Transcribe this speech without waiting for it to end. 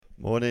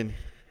Morning.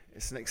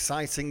 It's an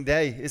exciting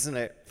day, isn't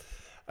it?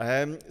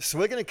 So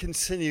we're going to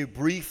continue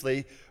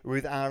briefly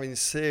with our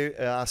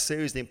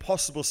series, the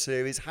Impossible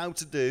series, how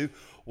to do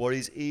what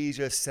is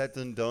easier said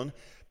than done.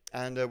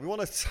 And we want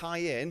to tie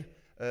in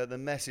the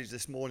message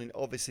this morning,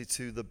 obviously,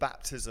 to the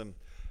baptism.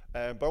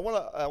 But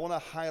I want to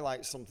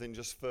highlight something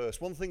just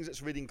first. One thing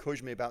that's really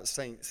encouraged me about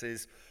Saints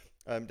is,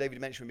 David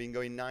mentioned we've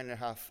been going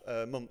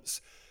 9.5 months.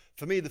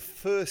 For me, the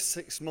first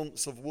 6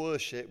 months of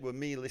worship were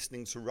me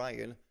listening to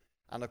Ryan,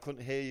 and I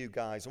couldn't hear you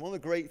guys. And one of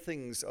the great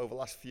things over the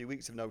last few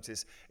weeks I've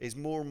noticed is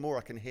more and more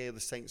I can hear the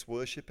saints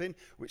worshiping,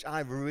 which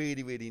I've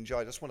really, really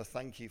enjoyed. I just want to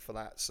thank you for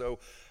that. So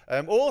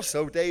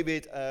also,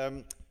 David,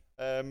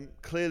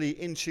 clearly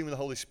in tune with the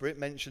Holy Spirit,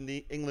 mentioned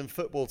the England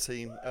football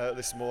team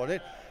this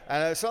morning.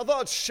 So I thought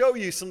I'd show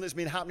you something that's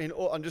been happening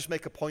and just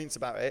make a point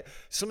about it.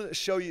 Something that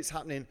show you it's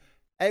happening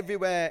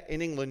everywhere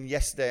in England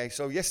yesterday.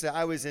 So yesterday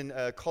I was in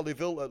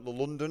Colleyville at the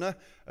Londoner,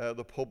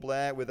 the pub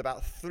there, with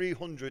about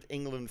 300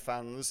 England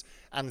fans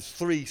and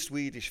 3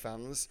 Swedish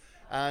fans.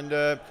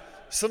 And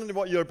something of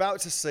what you're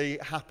about to see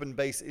happened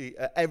basically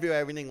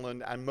everywhere in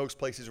England and most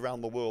places around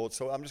the world.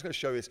 So I'm just going to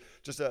show you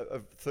just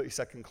a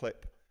 30-second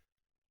clip.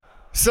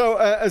 So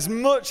as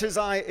much as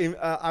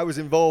I was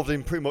involved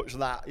in pretty much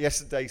that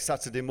yesterday,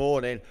 Saturday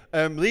morning,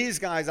 these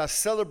guys are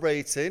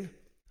celebrating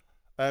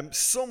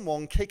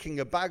someone kicking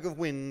a bag of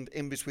wind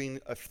in between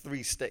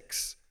 3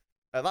 sticks.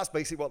 That's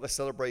basically what they're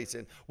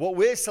celebrating. What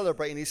we're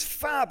celebrating is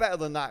far better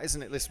than that,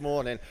 isn't it, this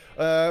morning?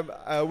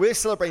 We're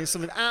celebrating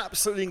something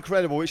absolutely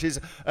incredible, which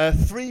is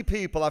 3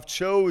 people have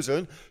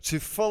chosen to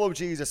follow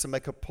Jesus and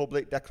make a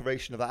public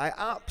declaration of that. I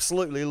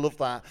absolutely love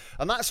that.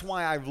 And that's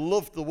why I've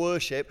loved the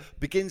worship,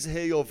 beginning to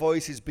hear your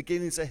voices,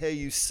 beginning to hear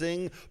you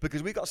sing,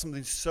 because we've got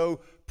something so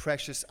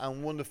precious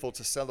and wonderful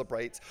to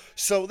celebrate.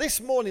 So this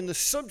morning, the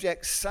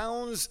subject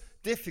sounds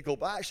difficult,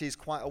 but actually it's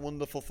quite a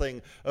wonderful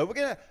thing. We're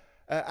going to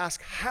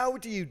ask, how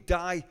do you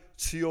die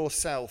to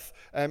yourself?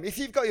 If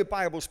you've got your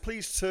Bibles,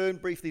 please turn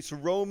briefly to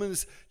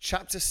Romans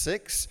chapter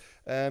 6.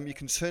 You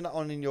can turn that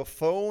on in your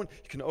phone,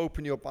 you can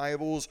open your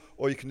Bibles,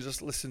 or you can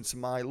just listen to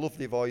my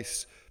lovely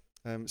voice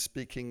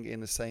speaking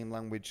in the same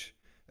language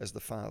as the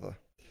Father.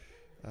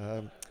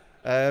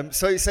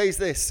 So it says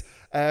this,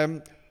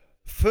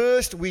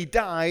 first we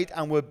died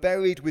and were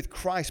buried with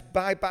Christ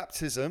by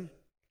baptism,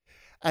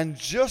 and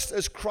just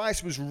as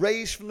Christ was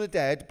raised from the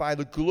dead by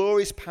the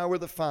glorious power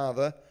of the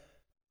Father,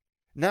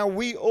 now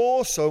we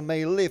also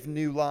may live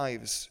new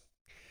lives.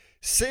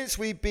 Since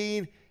we've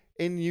been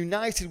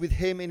united with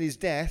him in his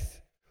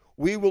death,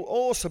 we will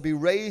also be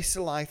raised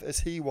to life as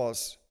he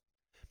was.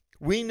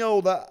 We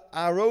know that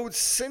our old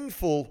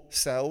sinful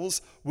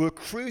selves were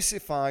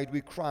crucified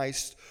with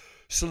Christ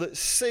so that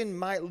sin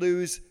might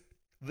lose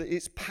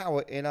its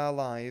power in our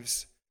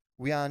lives.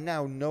 We are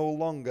now no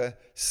longer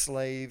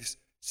slaves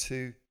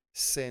to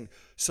sin.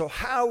 So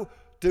how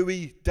do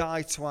we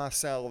die to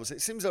ourselves?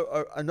 It seems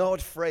an odd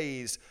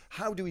phrase.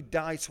 How do we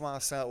die to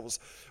ourselves?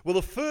 Well,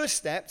 the first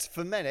step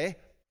for many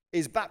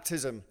is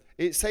baptism.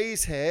 It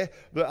says here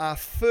that our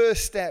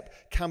first step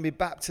can be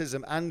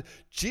baptism. And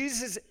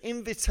Jesus'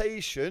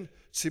 invitation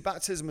to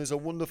baptism is a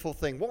wonderful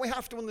thing. What we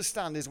have to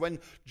understand is when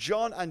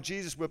John and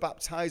Jesus were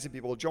baptizing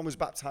people, John was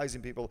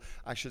baptizing people,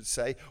 I should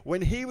say,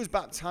 when he was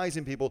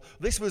baptizing people,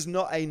 this was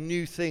not a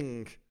new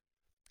thing.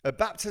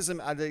 Baptism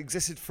had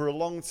existed for a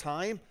long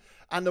time,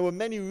 and there were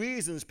many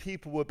reasons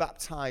people were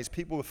baptized.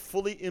 People were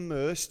fully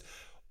immersed.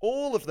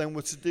 All of them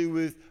were to do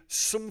with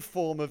some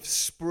form of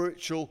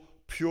spiritual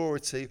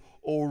purity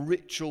or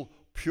ritual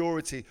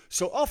purity.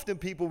 So often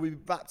people would be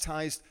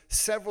baptized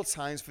several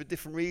times for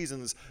different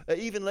reasons.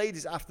 Even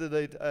ladies, after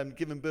they'd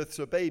given birth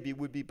to a baby,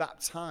 would be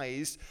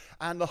baptized.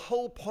 And the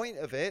whole point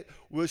of it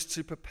was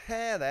to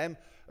prepare them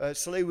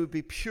so they would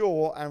be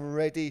pure and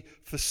ready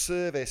for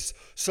service.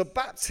 So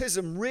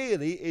baptism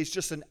really is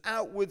just an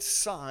outward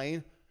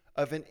sign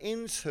of an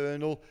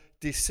internal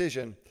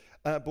decision.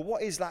 But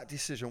what is that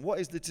decision? What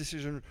is the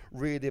decision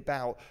really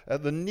about?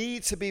 The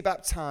need to be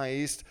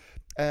baptized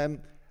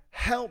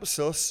helps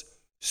us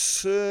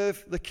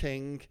serve the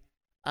King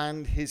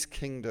and his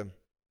kingdom.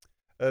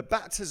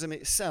 Baptism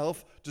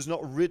itself does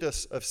not rid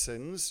us of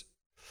sins.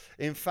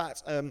 In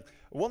fact,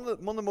 one of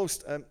the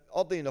most,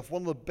 oddly enough,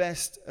 one of the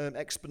best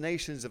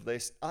explanations of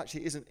this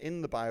actually isn't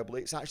in the Bible.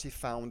 It's actually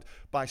found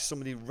by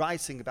somebody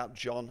writing about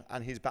John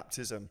and his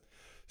baptism.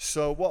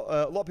 So what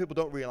a lot of people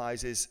don't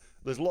realize is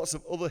there's lots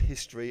of other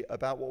history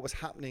about what was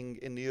happening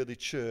in the early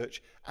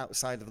church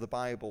outside of the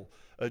Bible.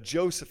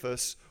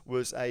 Josephus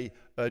was a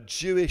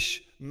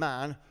Jewish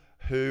man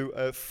who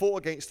fought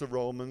against the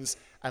Romans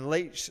and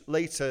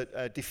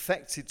later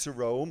defected to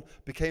Rome,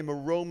 became a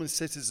Roman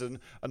citizen.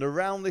 And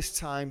around this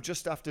time,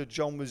 just after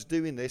John was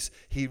doing this,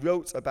 he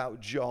wrote about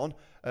John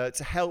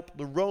to help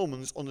the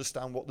Romans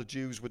understand what the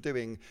Jews were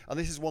doing. And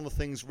this is one of the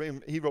things,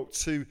 he wrote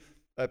 2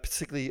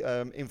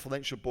 particularly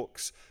influential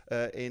books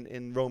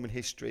in Roman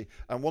history.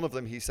 And one of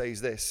them, he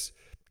says this.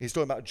 He's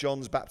talking about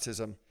John's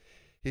baptism.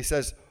 He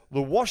says,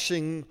 the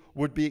washing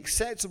would be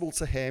acceptable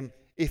to him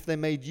if they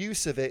made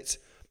use of it,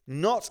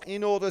 not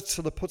in order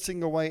to the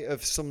putting away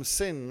of some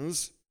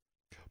sins,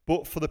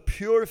 but for the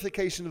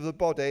purification of the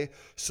body,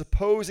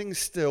 supposing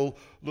still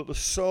that the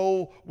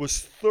soul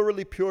was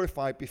thoroughly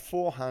purified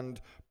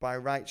beforehand by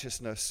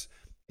righteousness.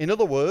 In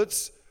other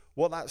words,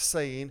 what that's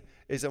saying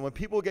is that when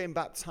people are getting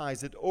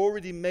baptized, they'd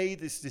already made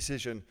this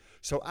decision.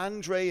 So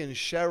Andre and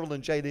Cheryl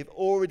and Jay, they've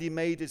already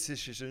made a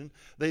decision.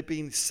 They've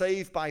been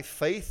saved by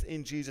faith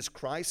in Jesus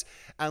Christ.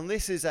 And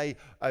this is a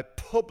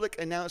public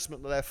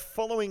announcement that they're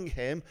following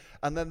him,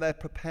 and then they're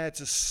prepared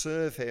to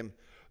serve him,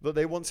 that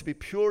they want to be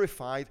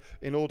purified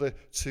in order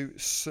to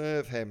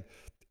serve him.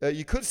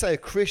 You could say a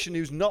Christian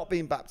who's not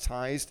been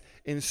baptized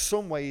in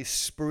some way is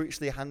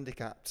spiritually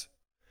handicapped.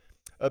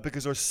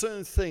 Because there are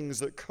certain things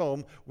that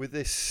come with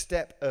this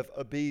step of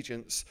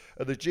obedience.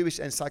 The Jewish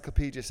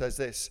Encyclopedia says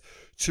this: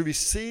 to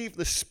receive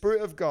the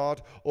Spirit of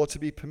God, or to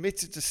be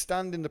permitted to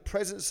stand in the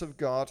presence of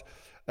God,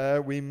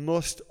 we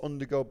must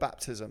undergo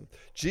baptism.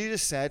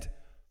 Jesus said,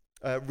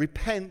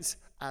 repent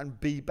and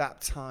be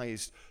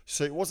baptized.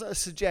 So it wasn't a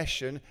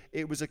suggestion,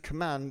 it was a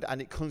command,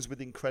 and it comes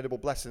with incredible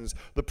blessings.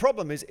 The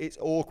problem is it's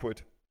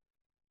awkward.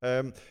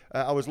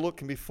 I was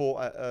looking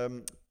before at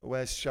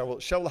where's Cheryl?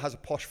 Cheryl has a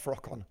posh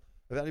frock on.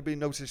 Have anybody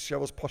noticed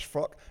Cheryl's posh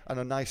frock and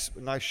her nice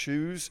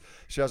shoes?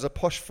 She has a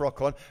posh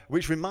frock on,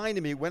 which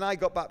reminded me, when I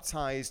got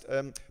baptized,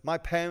 my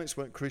parents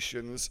weren't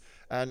Christians,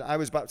 and I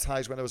was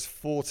baptized when I was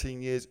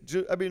 14 years.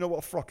 Do anybody know what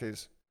a frock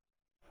is?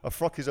 A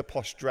frock is a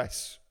posh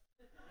dress.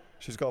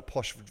 She's got a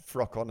posh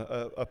frock on,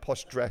 a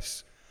posh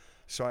dress.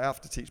 So I have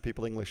to teach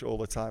people English all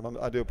the time.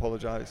 I do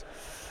apologize.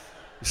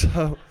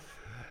 So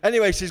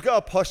anyway, she's got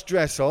a posh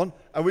dress on,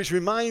 and which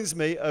reminds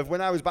me of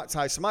when I was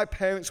baptized. So my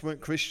parents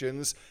weren't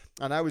Christians,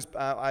 and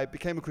I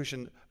became a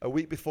Christian a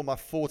week before my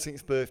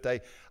 14th birthday.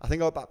 I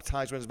think I got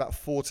baptized when I was about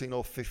 14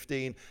 or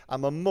 15.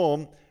 And my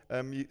mum,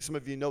 some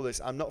of you know this,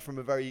 I'm not from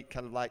a very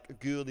kind of like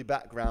girly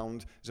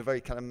background. It's a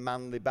very kind of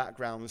manly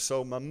background.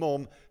 So my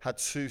mum had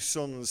 2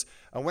 sons.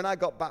 And when I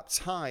got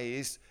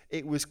baptized,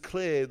 it was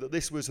clear that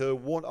this was her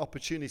one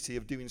opportunity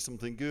of doing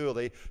something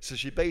girly. So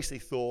she basically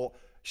thought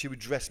she would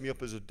dress me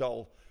up as a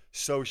doll.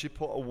 So she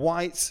put a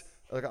white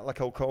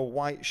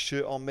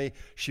shirt on me.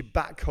 She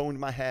backcombed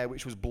my hair,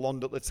 which was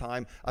blonde at the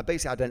time. I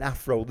basically had an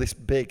afro this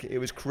big. It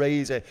was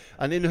crazy.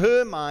 And in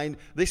her mind,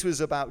 this was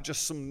about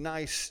just some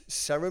nice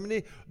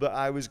ceremony that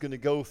I was going to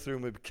go through,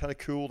 and would be kind of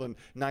cool and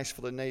nice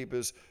for the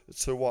neighbors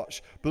to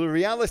watch. But the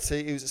reality,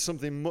 it was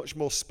something much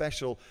more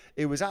special.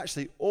 It was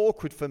actually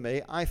awkward for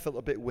me. I felt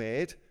a bit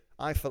weird.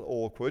 I felt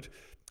awkward.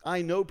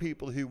 I know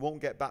people who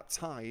won't get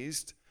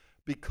baptized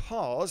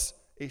because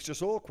it's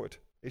just awkward.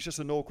 It's just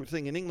an awkward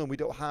thing. In England, we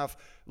don't have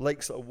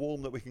lakes that are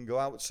warm that we can go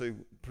out to,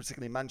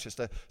 particularly in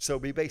Manchester. So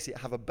we basically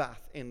have a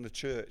bath in the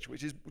church,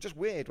 which is just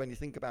weird when you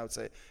think about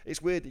it.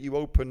 It's weird that you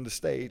open the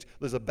stage,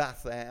 there's a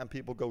bath there, and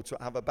people go to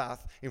have a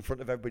bath in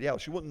front of everybody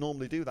else. You wouldn't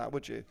normally do that,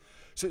 would you?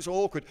 So it's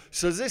awkward.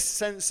 So there's this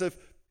sense of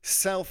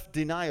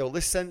self-denial,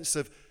 this sense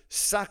of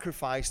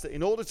sacrifice, that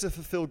in order to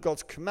fulfill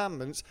God's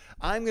commandments,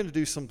 I'm going to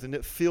do something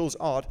that feels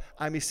odd.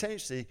 I'm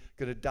essentially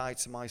going to die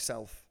to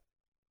myself.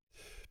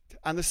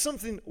 And there's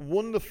something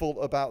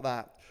wonderful about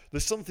that.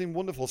 There's something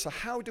wonderful. So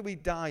how do we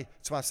die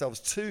to ourselves?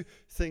 2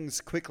 things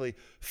quickly.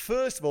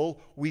 First of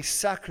all, we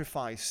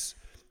sacrifice.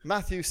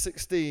 Matthew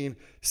 16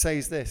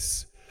 says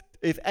this: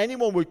 if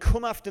anyone would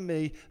come after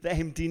me, let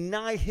him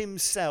deny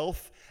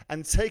himself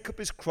and take up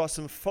his cross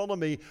and follow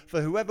me.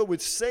 For whoever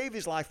would save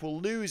his life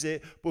will lose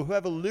it, but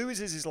whoever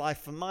loses his life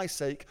for my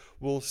sake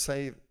will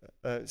save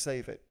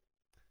it.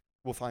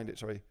 We'll find it,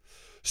 sorry.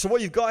 So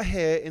what you've got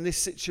here in this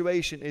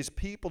situation is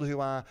people who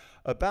are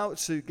about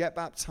to get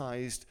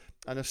baptized,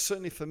 and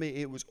certainly for me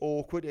it was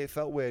awkward, it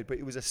felt weird, but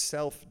it was a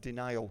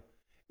self-denial.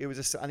 It was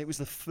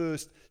the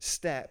first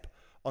step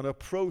on a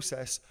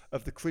process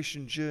of the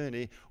Christian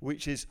journey,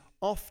 which is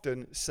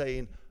often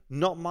saying,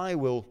 not my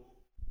will,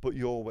 but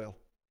your will.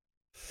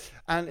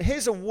 And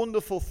here's a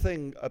wonderful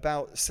thing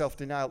about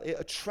self-denial. It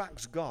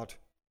attracts God.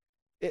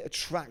 It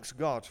attracts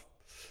God.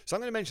 So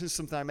I'm going to mention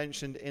something I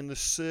mentioned in the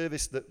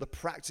service, the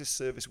practice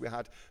service we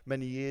had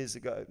many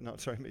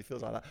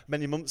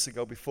months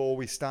ago before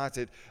we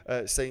started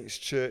Saints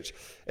Church.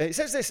 It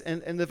says this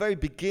in the very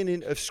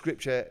beginning of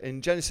Scripture,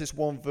 in Genesis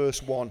 1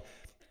 verse 1.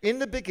 In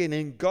the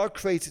beginning, God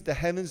created the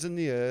heavens and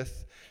the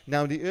earth.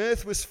 Now the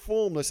earth was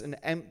formless and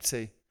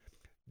empty.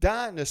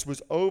 Darkness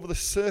was over the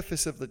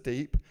surface of the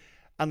deep,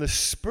 and the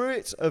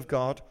Spirit of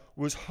God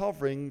was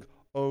hovering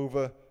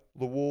over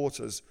the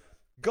waters.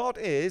 God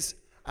is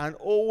and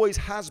always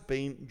has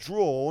been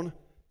drawn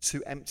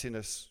to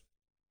emptiness.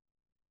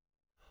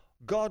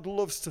 God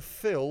loves to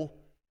fill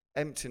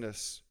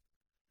emptiness.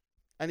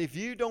 And if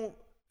you don't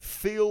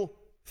feel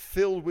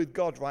filled with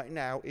God right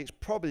now, it's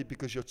probably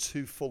because you're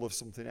too full of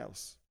something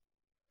else.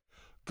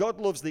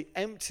 God loves the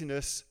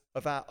emptiness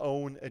of our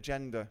own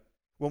agenda.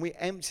 When we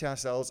empty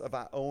ourselves of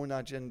our own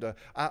agenda,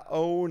 our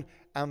own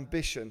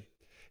ambition.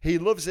 He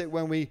loves it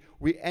when we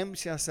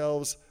empty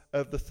ourselves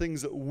of the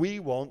things that we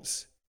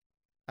want,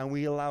 and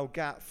we allow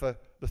gap for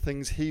the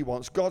things he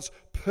wants. God's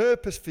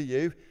purpose for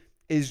you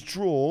is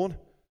drawn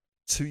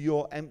to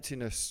your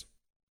emptiness.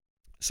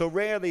 So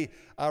rarely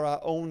are our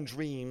own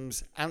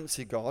dreams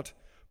anti-God,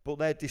 but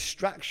they're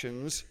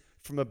distractions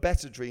from a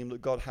better dream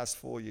that God has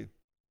for you.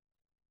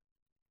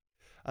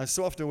 And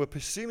so often we're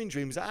pursuing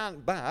dreams that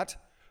aren't bad,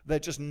 they're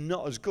just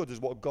not as good as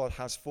what God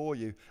has for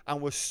you.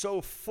 And we're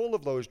so full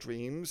of those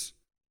dreams,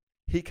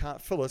 he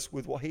can't fill us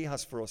with what he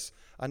has for us.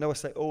 I know I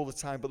say it all the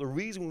time, but the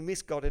reason we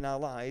miss God in our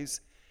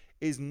lives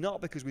is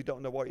not because we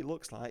don't know what he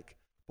looks like,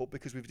 but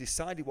because we've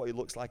decided what he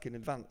looks like in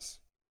advance.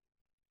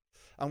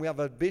 And we have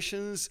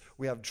ambitions,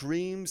 we have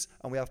dreams,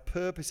 and we have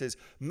purposes,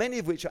 many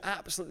of which are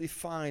absolutely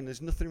fine.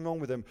 There's nothing wrong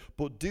with them.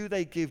 But do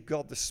they give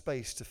God the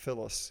space to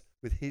fill us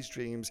with his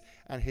dreams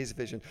and his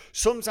vision?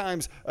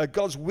 Sometimes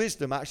God's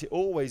wisdom actually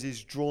always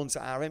is drawn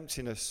to our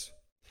emptiness.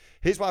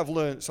 Here's what I've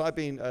learned. So I've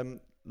been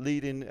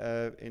leading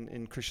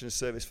in Christian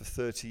service for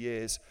 30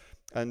 years.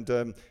 And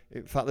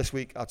in fact, this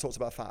week I talked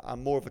about the fact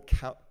I'm more of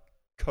a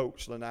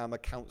coach than I'm a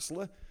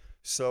counselor.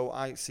 So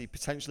I see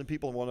potential in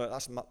people and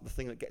that's the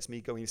thing that gets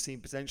me going,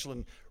 seeing potential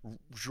and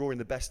drawing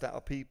the best out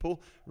of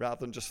people rather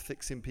than just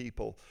fixing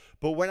people.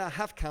 But when I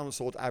have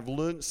counseled, I've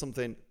learned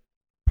something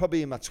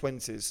probably in my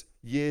 20s,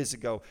 years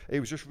ago. It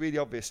was just really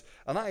obvious.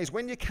 And that is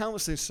when you're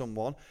counseling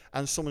someone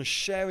and someone's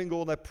sharing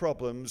all their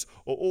problems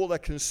or all their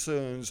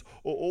concerns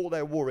or all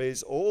their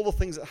worries or all the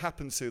things that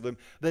happen to them,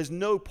 there's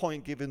no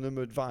point giving them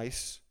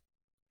advice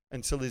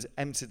until they've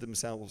emptied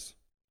themselves.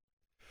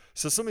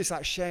 So somebody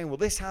starts sharing, well,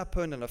 this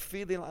happened, and I'm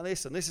feeling like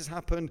this, and this has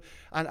happened.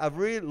 And I've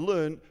really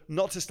learned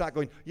not to start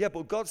going, yeah,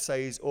 but God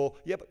says, or,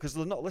 yeah, but because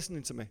they're not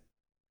listening to me.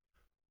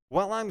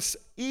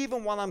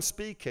 Even while I'm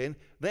speaking,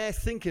 they're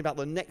thinking about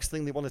the next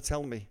thing they want to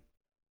tell me.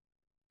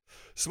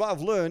 So what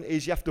I've learned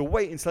is you have to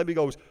wait until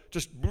everybody goes,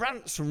 just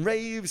rants and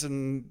raves,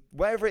 and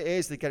wherever it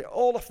is, they get it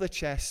all off their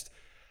chest,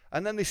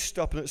 and then they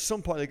stop, and at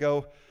some point they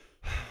go,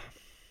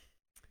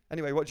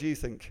 anyway, what do you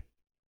think?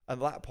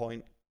 And at that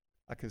point,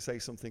 I can say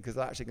something because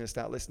they're actually going to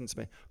start listening to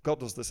me. God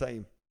does the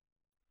same.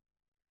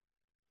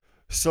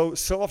 So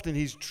often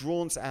he's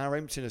drawn to our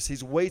emptiness.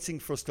 He's waiting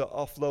for us to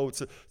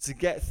offload, to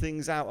get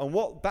things out. And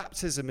what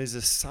baptism is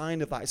a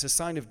sign of that. It's a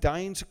sign of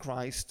dying to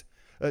Christ,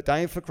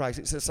 dying for Christ.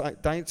 It's a sign,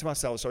 dying to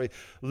ourselves,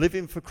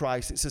 living for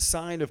Christ. It's a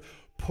sign of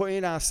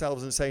putting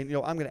ourselves and saying,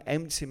 I'm going to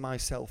empty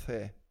myself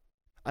here.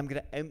 I'm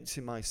going to empty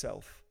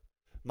myself.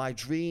 My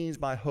dreams,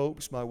 my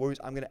hopes, my worries,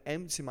 I'm going to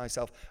empty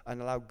myself and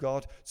allow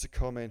God to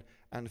come in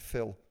and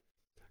fill.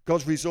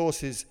 God's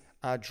resources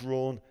are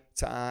drawn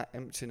to our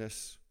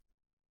emptiness.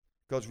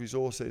 God's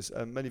resources.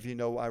 Many of you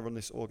know I run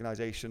this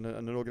organization,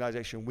 and an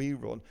organization we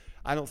run,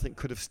 I don't think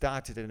could have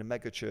started in a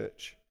mega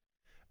church,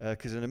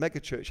 because in a mega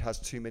church has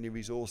too many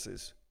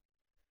resources.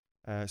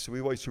 So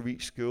we wanted to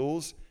reach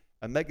schools.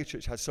 A mega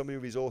church has so many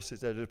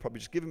resources that had probably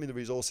just given me the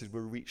resources to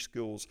reach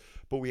schools,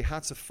 but we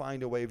had to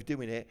find a way of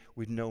doing it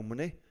with no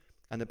money.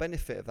 And the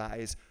benefit of that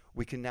is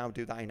we can now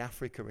do that in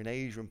Africa, in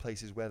Asia, and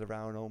places where there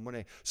are no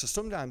money. So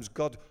sometimes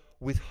God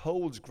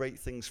withholds great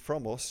things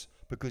from us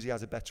because he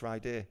has a better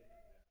idea.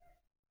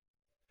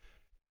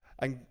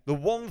 And the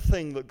one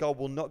thing that God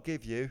will not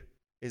give you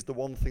is the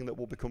one thing that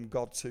will become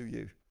God to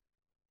you.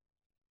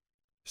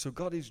 So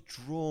God is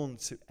drawn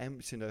to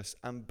emptiness,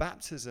 and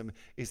baptism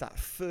is that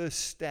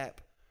first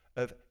step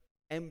of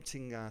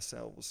emptying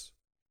ourselves,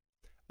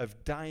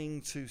 of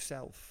dying to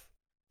self,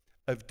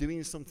 of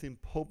doing something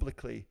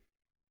publicly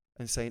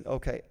and saying,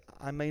 okay,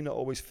 I may not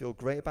always feel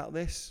great about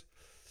this.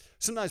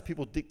 Sometimes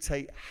people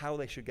dictate how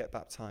they should get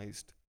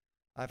baptized.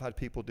 I've had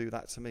people do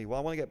that to me. Well,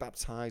 I want to get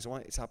baptized. I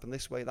want it to happen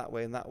this way,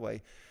 and that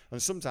way.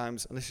 And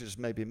sometimes, and this is just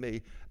maybe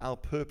me, I'll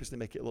purposely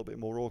make it a little bit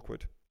more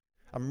awkward.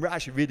 I'm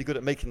actually really good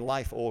at making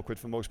life awkward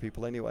for most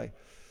people anyway.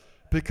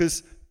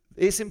 Because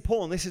it's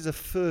important. This is a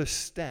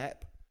first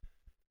step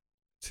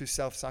to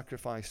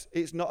self-sacrifice.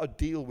 It's not a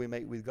deal we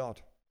make with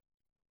God.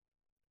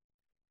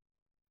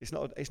 It's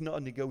not a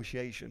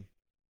negotiation.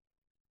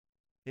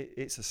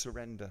 It's a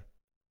surrender.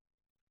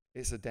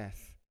 It's a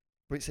death.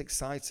 But it's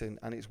exciting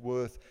and it's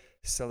worth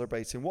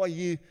celebrating. What are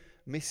you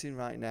missing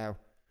right now?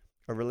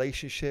 A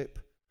relationship,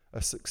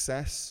 a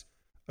success,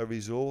 a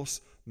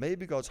resource?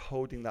 Maybe God's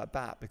holding that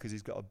back because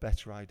he's got a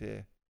better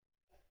idea.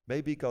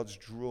 Maybe God's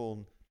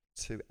drawn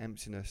to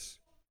emptiness.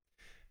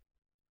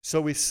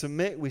 So we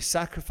submit, we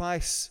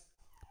sacrifice,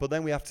 but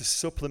then we have to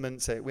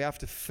supplement it. We have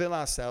to fill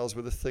ourselves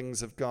with the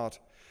things of God.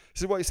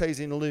 This is what he says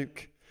in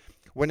Luke.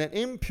 When an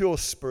impure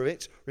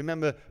spirit,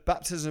 remember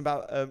baptism is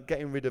about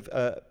getting rid of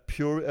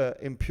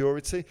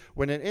impurity.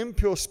 When an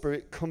impure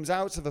spirit comes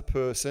out of a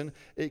person,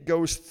 it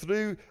goes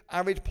through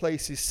arid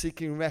places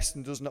seeking rest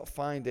and does not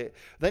find it.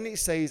 Then it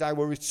says, I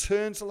will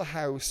return to the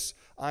house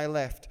I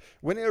left.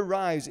 When it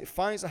arrives, it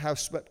finds the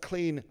house swept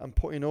clean and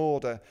put in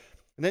order.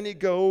 And then it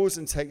goes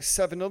and takes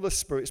 7 other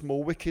spirits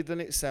more wicked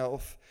than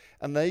itself,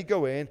 and they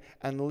go in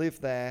and live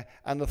there.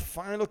 And the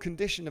final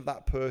condition of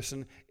that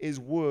person is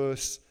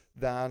worse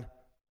than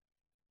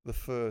the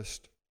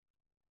first.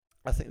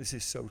 I think this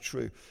is so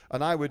true.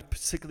 And I would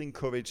particularly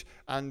encourage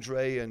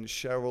Andre and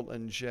Cheryl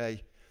and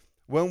Jay,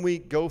 when we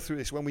go through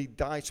this, when we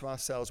die to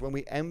ourselves, when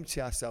we empty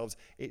ourselves,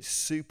 it's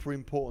super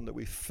important that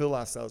we fill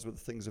ourselves with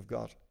the things of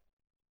God.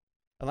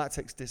 And that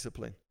takes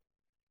discipline.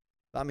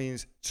 That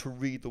means to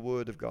read the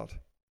Word of God.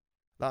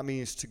 That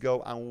means to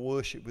go and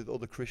worship with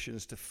other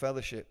Christians, to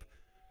fellowship.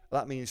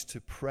 That means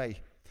to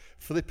pray.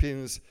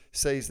 Philippians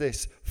says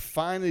this,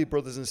 finally,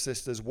 brothers and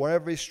sisters,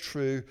 whatever is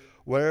true,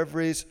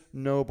 wherever is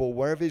noble,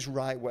 wherever is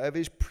right, whatever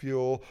is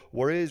pure,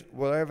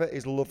 wherever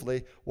is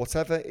lovely,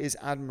 whatever is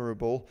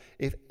admirable,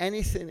 if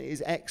anything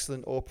is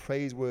excellent or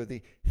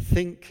praiseworthy,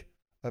 think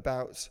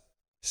about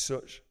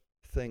such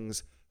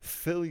things.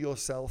 Fill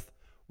yourself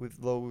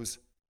with those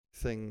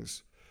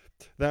things.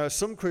 There are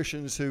some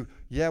Christians who,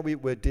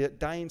 we're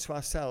dying to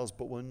ourselves,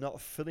 but we're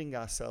not filling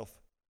ourselves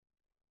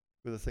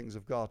with the things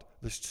of God.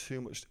 There's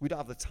too much. We don't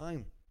have the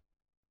time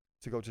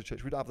to go to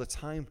church. We don't have the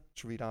time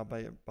to read our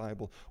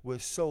Bible. We're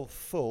so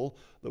full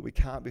that we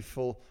can't be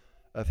full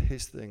of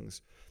his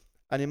things.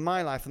 And in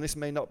my life, and this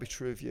may not be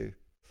true of you,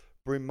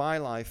 but in my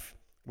life,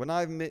 when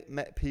I've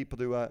met people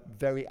who are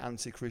very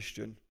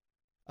anti-Christian,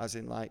 as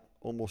in like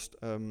almost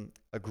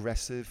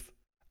aggressive,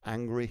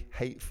 angry,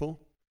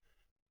 hateful,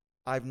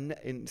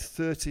 in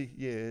 30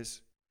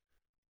 years,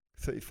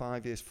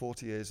 35 years,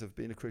 40 years of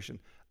being a Christian,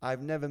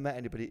 I've never met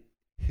anybody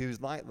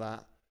who's like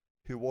that,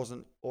 who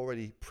wasn't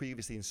already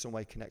previously in some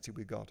way connected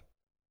with God.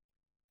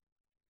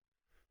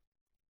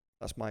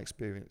 That's my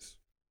experience.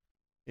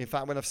 In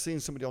fact, when I've seen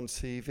somebody on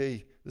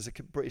TV, there's a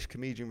British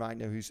comedian right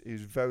now who's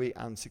very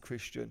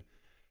anti-Christian.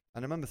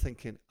 And I remember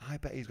thinking, I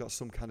bet he's got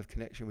some kind of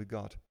connection with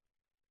God.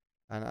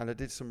 And I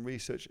did some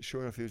research.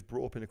 Sure enough, he was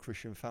brought up in a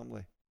Christian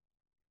family.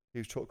 He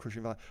was taught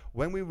Christian values.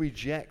 When we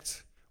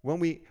reject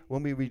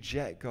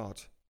God,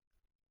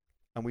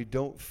 and we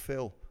don't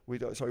fill,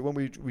 when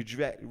we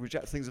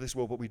reject things of this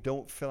world, but we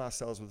don't fill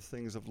ourselves with the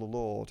things of the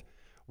Lord,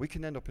 we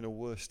can end up in a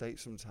worse state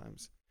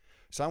sometimes.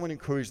 So I want to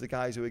encourage the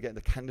guys who are getting,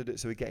 the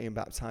candidates who are getting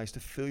baptized,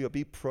 to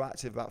be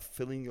proactive about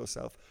filling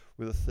yourself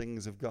with the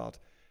things of God.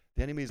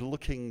 The enemy is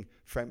looking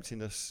for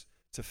emptiness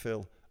to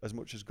fill as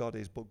much as God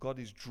is, but God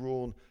is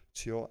drawn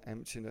to your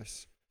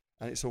emptiness,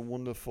 and it's a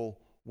wonderful,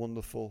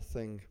 wonderful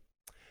thing.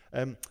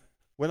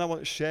 When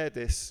I shared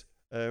this,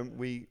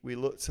 we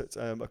looked at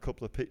a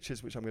couple of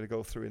pictures, which I'm going to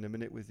go through in a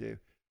minute with you.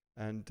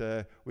 And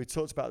we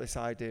talked about this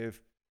idea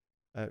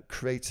of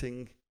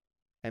creating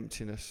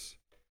emptiness.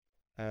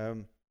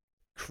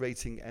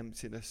 Creating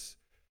emptiness.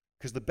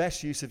 Because the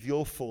best use of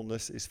your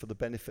fullness is for the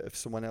benefit of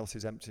someone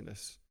else's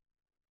emptiness.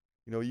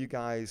 You know, you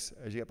guys,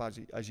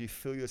 as you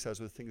fill yourselves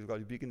with the things of God,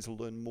 you begin to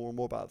learn more and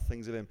more about the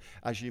things of him.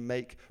 As you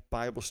make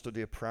Bible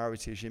study a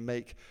priority, as you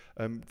make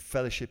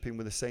fellowshipping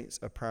with the saints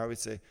a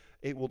priority,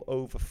 it will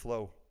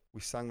overflow.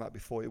 We sang that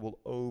before. It will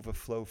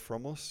overflow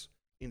from us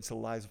into the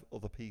lives of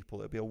other people.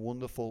 It'll be a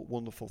wonderful,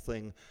 wonderful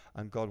thing,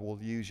 and God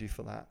will use you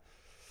for that.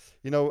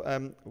 You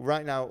know,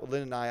 right now,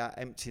 Lynn and I are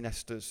empty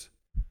nesters.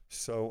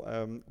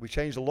 So we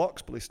change the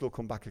locks, but they still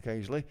come back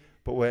occasionally.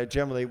 But we're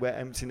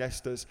empty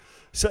nesters.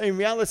 So in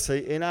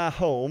reality, in our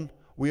home,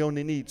 we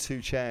only need 2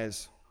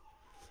 chairs.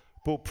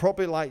 But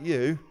probably like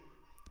you,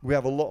 we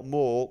have a lot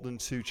more than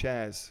 2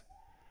 chairs.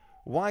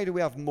 Why do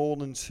we have more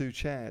than 2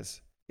 chairs?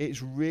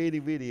 It's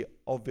really, really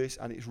obvious,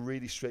 and it's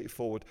really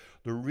straightforward.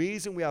 The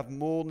reason we have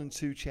more than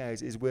 2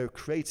 chairs is we're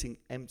creating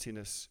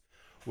emptiness.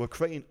 We're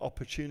creating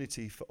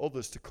opportunity for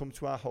others to come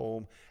to our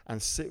home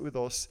and sit with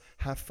us,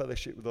 have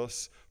fellowship with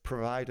us,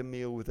 provide a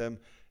meal with them,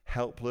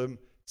 help them,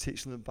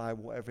 teach them the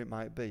Bible, whatever it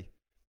might be.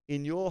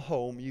 In your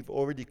home, you've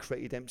already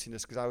created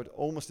emptiness, because I would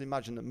almost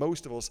imagine that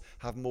most of us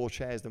have more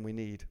chairs than we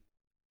need.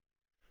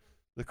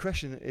 The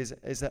question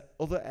is there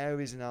other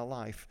areas in our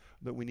life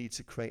that we need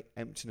to create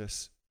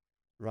emptiness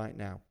right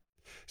now?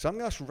 So I'm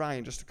going to ask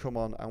Ryan just to come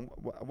on. And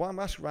what I'm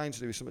asking Ryan to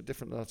do is something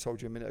different than I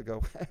told you a minute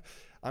ago.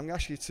 I'm going to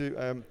ask you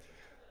to...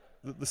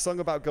 The song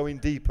about going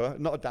deeper,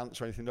 not a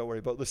dance or anything, don't worry,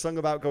 but the song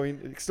about going,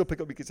 you can still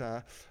pick up your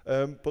guitar,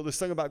 but the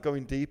song about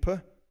going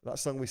deeper, that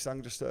song we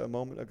sang just a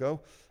moment ago,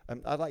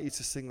 I'd like you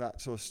to sing that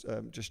to us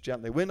just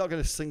gently. We're not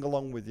going to sing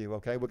along with you,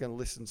 okay? We're going to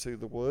listen to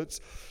the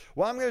words.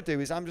 What I'm going to do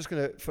is I'm just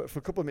going to, for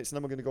a couple of minutes, and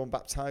then we're going to go and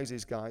baptize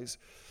these guys.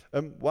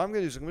 What I'm going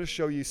to do is I'm going to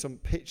show you some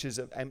pictures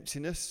of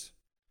emptiness.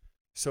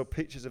 So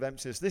pictures of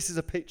emptiness. This is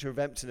a picture of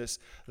emptiness.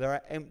 There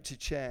are empty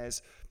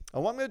chairs.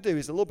 And what I'm going to do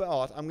is a little bit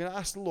odd. I'm going to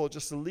ask the Lord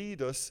just to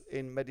lead us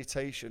in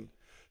meditation.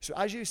 So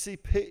as you see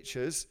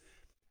pictures,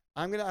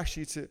 I'm going to ask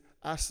you to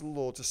ask the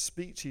Lord to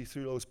speak to you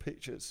through those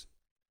pictures.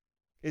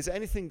 Is there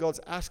anything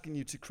God's asking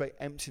you to create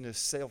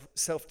emptiness,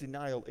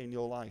 self-denial in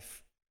your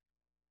life?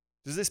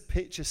 Does this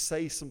picture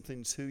say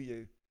something to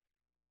you?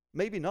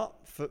 Maybe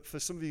not. For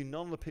some of you,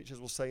 none of the pictures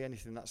will say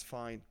anything. That's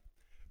fine.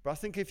 But I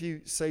think if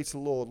you say to the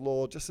Lord,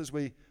 Lord, just as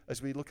we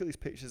look at these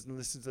pictures and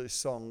listen to this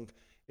song,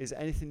 is there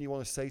anything you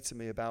want to say to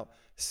me about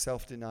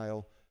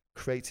self-denial,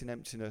 creating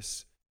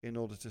emptiness in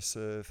order to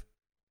serve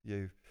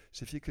you?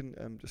 So if you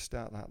can just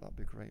start that'd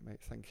be great, mate.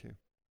 Thank you.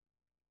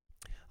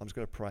 I'm just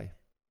going to pray.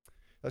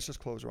 Let's just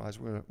close our eyes.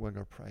 We're going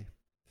to pray.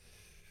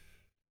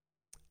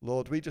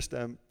 Lord, we just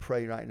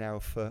pray right now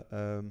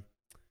for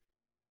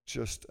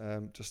just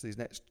these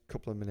next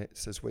couple of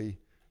minutes as we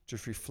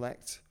just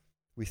reflect.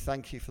 We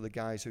thank you for the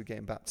guys who are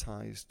getting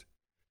baptized.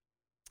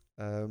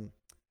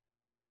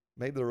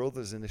 Maybe there are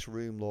others in this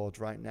room, Lord,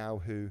 right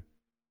now who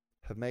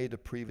have made a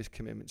previous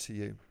commitment to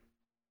you.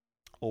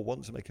 or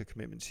want to make a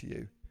commitment to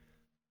you,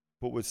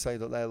 but would say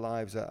that their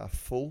lives are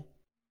full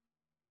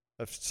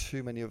of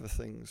too many other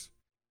things,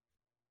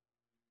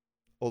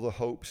 other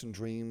hopes and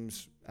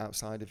dreams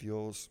outside of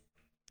yours,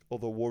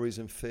 other worries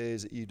and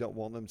fears that you don't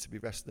want them to be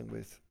wrestling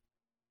with.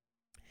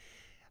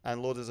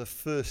 And Lord, as a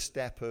first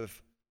step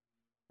of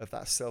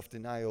that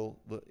self-denial,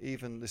 that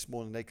even this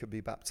morning they could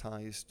be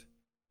baptized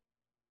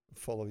and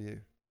follow you.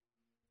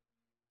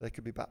 They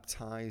could be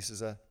baptized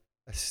as a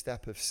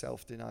step of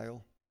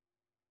self-denial,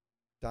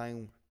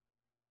 dying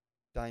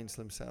to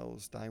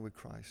themselves, dying with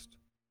Christ,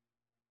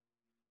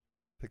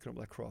 picking up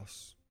their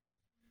cross.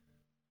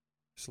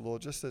 So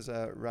Lord, just as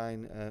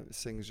Ryan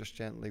sings just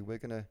gently, we're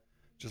going to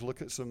just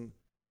look at some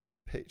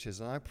pictures,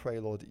 and I pray,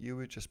 Lord, that you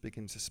would just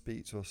begin to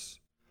speak to us,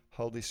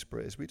 Holy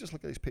Spirit. As we just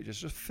look at these pictures,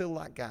 just fill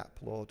that gap,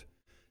 Lord.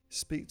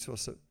 Speak to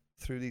us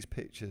through these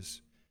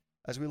pictures.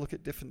 As we look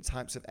at different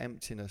types of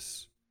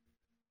emptiness,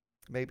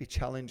 maybe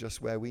challenge us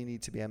where we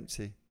need to be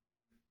empty,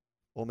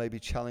 or maybe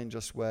challenge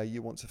us where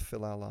you want to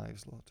fill our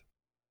lives, Lord.